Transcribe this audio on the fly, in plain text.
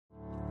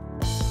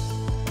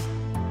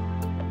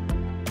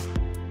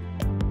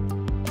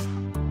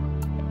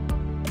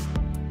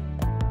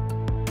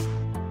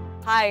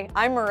Hi,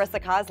 I'm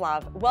Marissa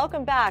Kozlov.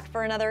 Welcome back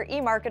for another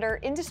eMarketer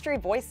Industry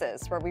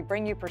Voices, where we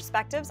bring you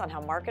perspectives on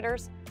how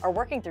marketers are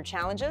working through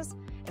challenges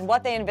and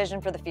what they envision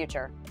for the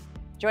future.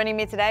 Joining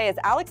me today is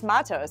Alex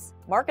Matos,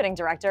 Marketing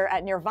Director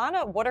at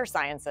Nirvana Water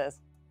Sciences.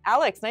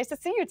 Alex, nice to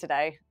see you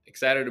today.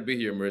 Excited to be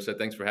here, Marissa.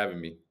 Thanks for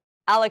having me.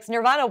 Alex,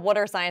 Nirvana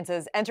Water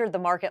Sciences entered the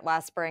market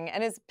last spring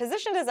and is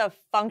positioned as a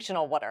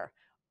functional water.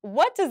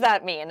 What does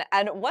that mean,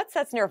 and what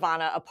sets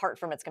Nirvana apart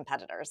from its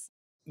competitors?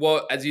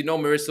 Well, as you know,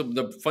 Marissa,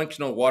 the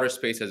functional water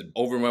space has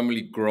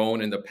overwhelmingly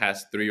grown in the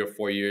past 3 or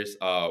 4 years.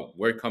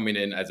 We're coming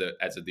in as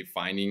a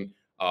defining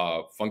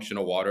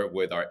functional water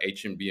with our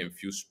H&B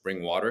infused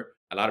spring water.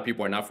 A lot of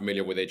people are not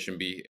familiar with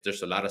H&B.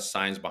 There's a lot of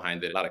science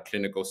behind it, a lot of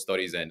clinical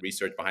studies and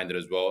research behind it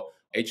as well.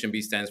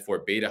 H&B stands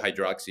for beta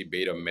hydroxy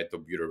beta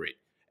methylbutyrate.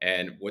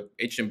 And what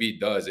H&B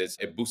does is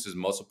it boosts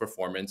muscle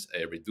performance,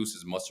 it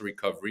reduces muscle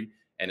recovery,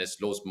 and it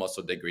slows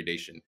muscle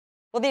degradation.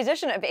 Well, the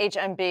addition of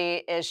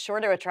HMB is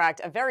sure to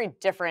attract a very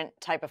different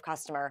type of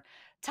customer.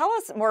 Tell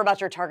us more about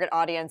your target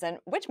audience and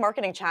which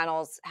marketing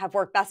channels have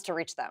worked best to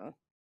reach them.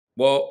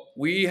 Well,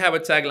 we have a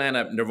tagline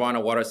at Nirvana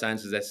Water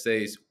Sciences that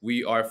says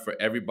we are for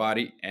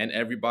everybody and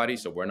everybody.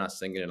 So we're not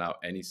singling out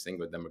any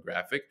single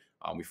demographic.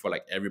 We feel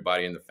like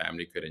everybody in the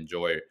family could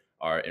enjoy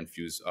our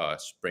infused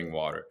spring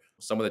water.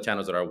 Some of the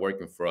channels that are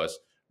working for us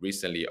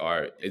recently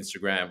are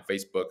Instagram,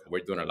 Facebook.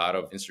 We're doing a lot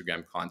of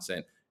Instagram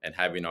content and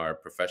having our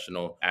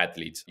professional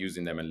athletes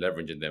using them and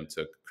leveraging them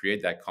to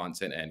create that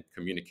content and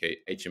communicate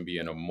H&B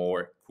in a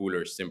more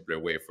cooler, simpler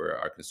way for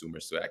our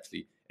consumers to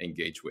actually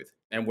engage with.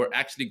 And we're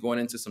actually going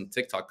into some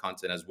TikTok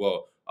content as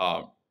well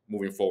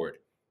moving forward.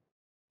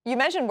 You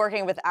mentioned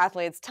working with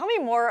athletes. Tell me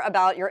more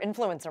about your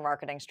influencer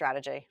marketing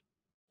strategy.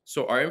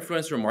 So our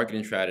influencer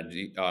marketing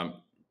strategy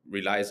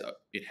relies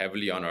it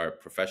heavily on our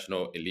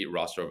professional elite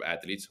roster of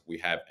athletes. We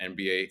have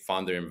NBA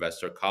founder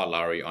investor Kyle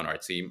Lowry on our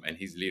team, and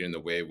he's leading the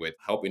way with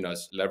helping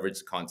us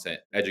leverage content,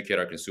 educate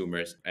our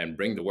consumers, and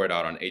bring the word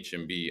out on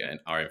H&B and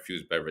our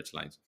infused beverage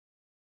lines.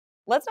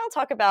 Let's now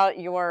talk about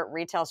your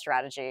retail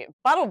strategy.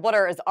 Bottled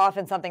water is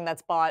often something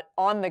that's bought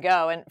on the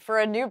go. And for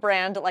a new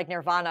brand like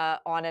Nirvana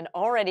on an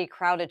already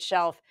crowded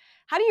shelf,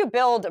 how do you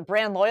build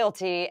brand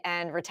loyalty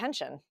and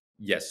retention?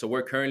 Yes, so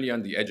we're currently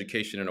on the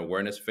education and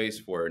awareness phase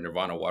for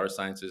Nirvana Water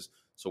Sciences.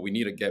 So we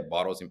need to get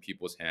bottles in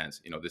people's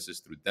hands. This is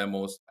through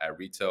demos at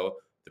retail,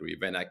 through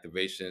event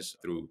activations,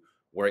 through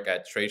work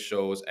at trade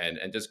shows, and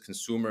just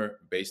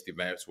consumer-based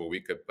events where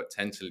we could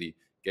potentially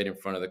get in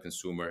front of the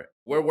consumer.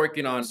 We're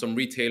working on some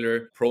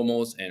retailer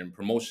promos and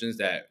promotions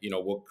that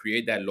will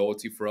create that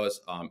loyalty for us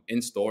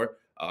in store,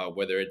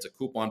 whether it's a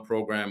coupon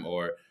program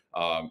or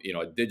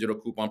a digital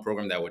coupon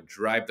program that would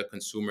drive the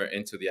consumer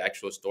into the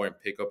actual store and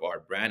pick up our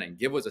brand and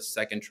give us a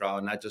second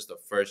trial, not just a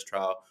first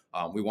trial.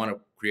 We want to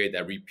create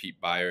that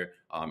repeat buyer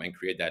and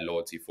create that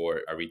loyalty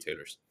for our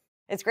retailers.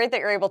 It's great that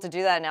you're able to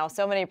do that now.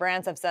 So many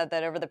brands have said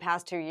that over the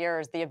past 2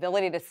 years, the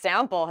ability to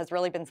sample has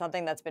really been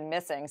something that's been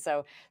missing.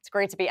 So it's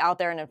great to be out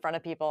there and in front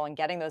of people and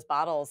getting those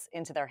bottles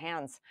into their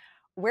hands.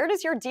 Where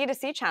does your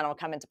D2C channel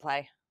come into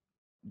play?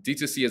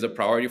 D2C is a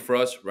priority for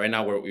us right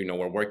now.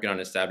 We're working on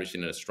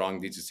establishing a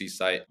strong D2C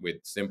site with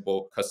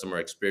simple customer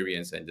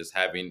experience and just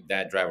having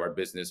that drive our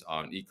business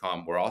on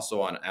e-com. We're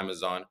also on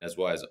Amazon as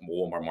well as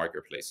Walmart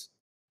Marketplace.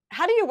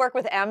 How do you work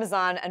with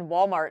Amazon and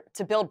Walmart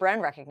to build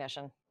brand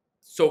recognition?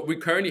 So we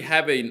currently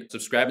have a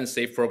subscribe and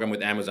save program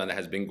with Amazon that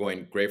has been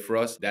going great for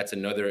us. That's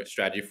another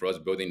strategy for us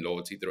building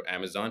loyalty through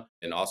Amazon,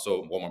 and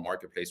also Walmart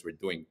Marketplace. We're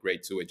doing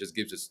great too. It just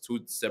gives us two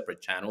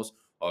separate channels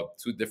of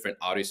two different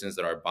audiences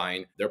that are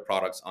buying their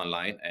products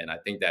online. And I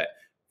think that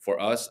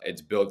for us,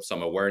 it's built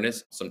some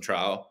awareness, some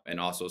trial, and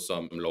also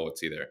some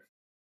loyalty there.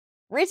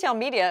 Retail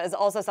media is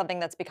also something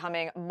that's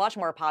becoming much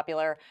more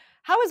popular.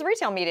 How is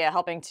retail media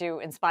helping to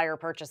inspire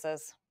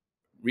purchases?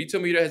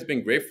 Retail media has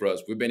been great for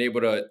us. We've been able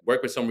to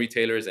work with some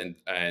retailers and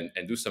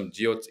do some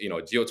geo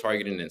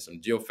targeting and some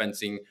geo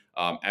fencing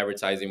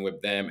advertising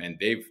with them, and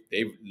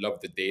they've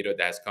loved the data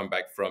that has come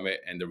back from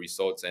it and the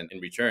results. And in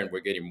return,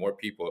 we're getting more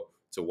people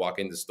to walk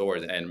in the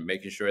stores and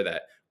making sure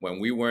that when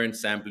we weren't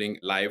sampling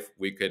live,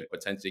 we could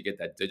potentially get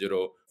that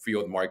digital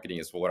field marketing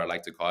is what I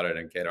like to call it,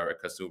 and get our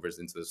consumers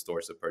into the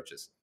stores to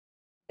purchase.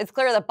 It's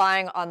clear that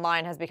buying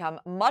online has become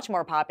much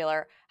more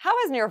popular. How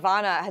has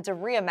Nirvana had to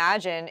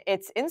reimagine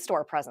its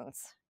in-store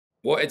presence?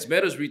 Well, it's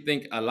made us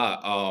rethink a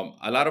lot.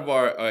 A lot of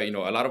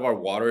our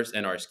waters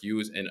and our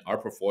SKUs and our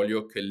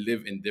portfolio could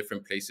live in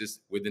different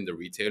places within the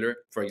retailer.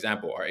 For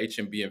example, our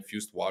H&B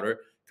infused water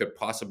could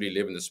possibly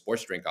live in the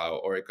sports drink aisle,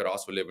 or it could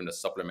also live in the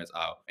supplements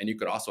aisle, and you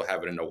could also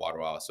have it in the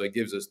water aisle. So it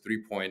gives us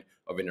 3 point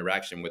of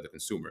interaction with the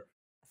consumer.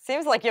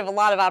 Seems like you have a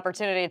lot of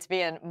opportunity to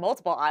be in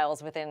multiple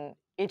aisles within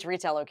each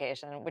retail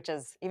location, which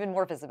is even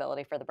more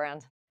visibility for the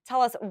brand.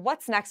 Tell us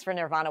what's next for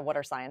Nirvana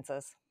Water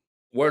Sciences.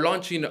 We're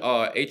launching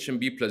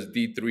H&B plus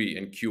D3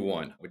 in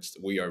Q1, which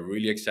we are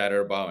really excited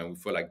about, and we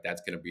feel like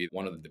that's going to be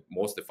one of the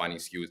most defining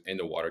SKUs in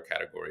the water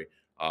category,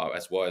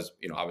 as well as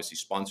obviously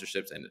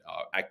sponsorships and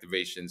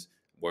activations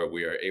where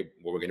where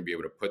we're going to be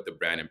able to put the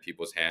brand in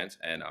people's hands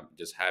and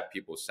just have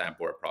people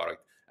sample our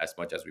product as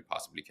much as we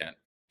possibly can.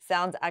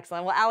 Sounds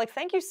excellent. Well, Alex,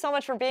 thank you so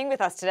much for being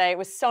with us today. It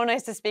was so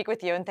nice to speak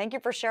with you, and thank you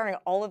for sharing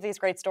all of these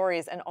great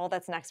stories and all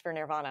that's next for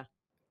Nirvana.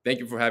 Thank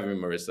you for having me,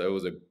 Marissa. It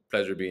was a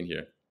pleasure being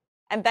here.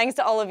 And thanks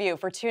to all of you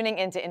for tuning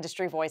into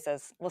Industry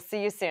Voices. We'll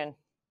see you soon.